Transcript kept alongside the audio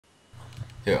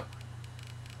So,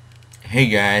 hey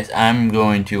guys, I'm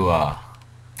going to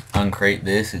uncrate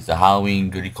this. It's the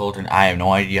Halloween Goody Cauldron. I have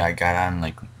no idea. I got on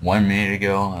like 1 minute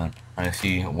ago, and I'm gonna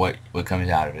see what comes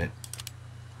out of it.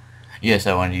 Yes,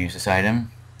 I wanted to use this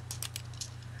item.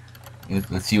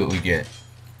 Let's see what we get.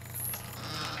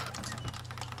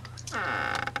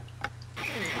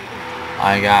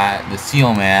 I got the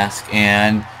seal mask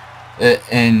and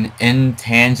an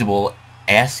Intangible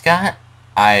Ascot.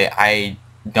 I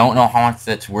don't know how much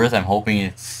that's worth. I'm hoping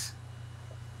it's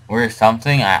worth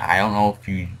something. I don't know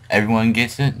if everyone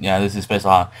gets it. Yeah, this is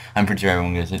special. I'm pretty sure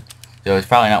everyone gets it. So it's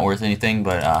probably not worth anything,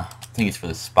 but I think it's for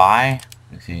the spy.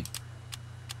 Let's see.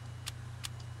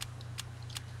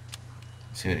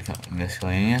 Let's see what it comes.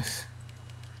 Miscellaneous.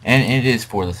 And it is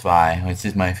for the spy, which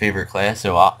is my favorite class,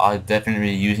 so I'll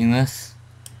definitely be using this.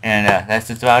 And that's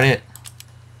just about it.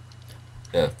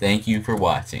 So thank you for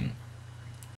watching.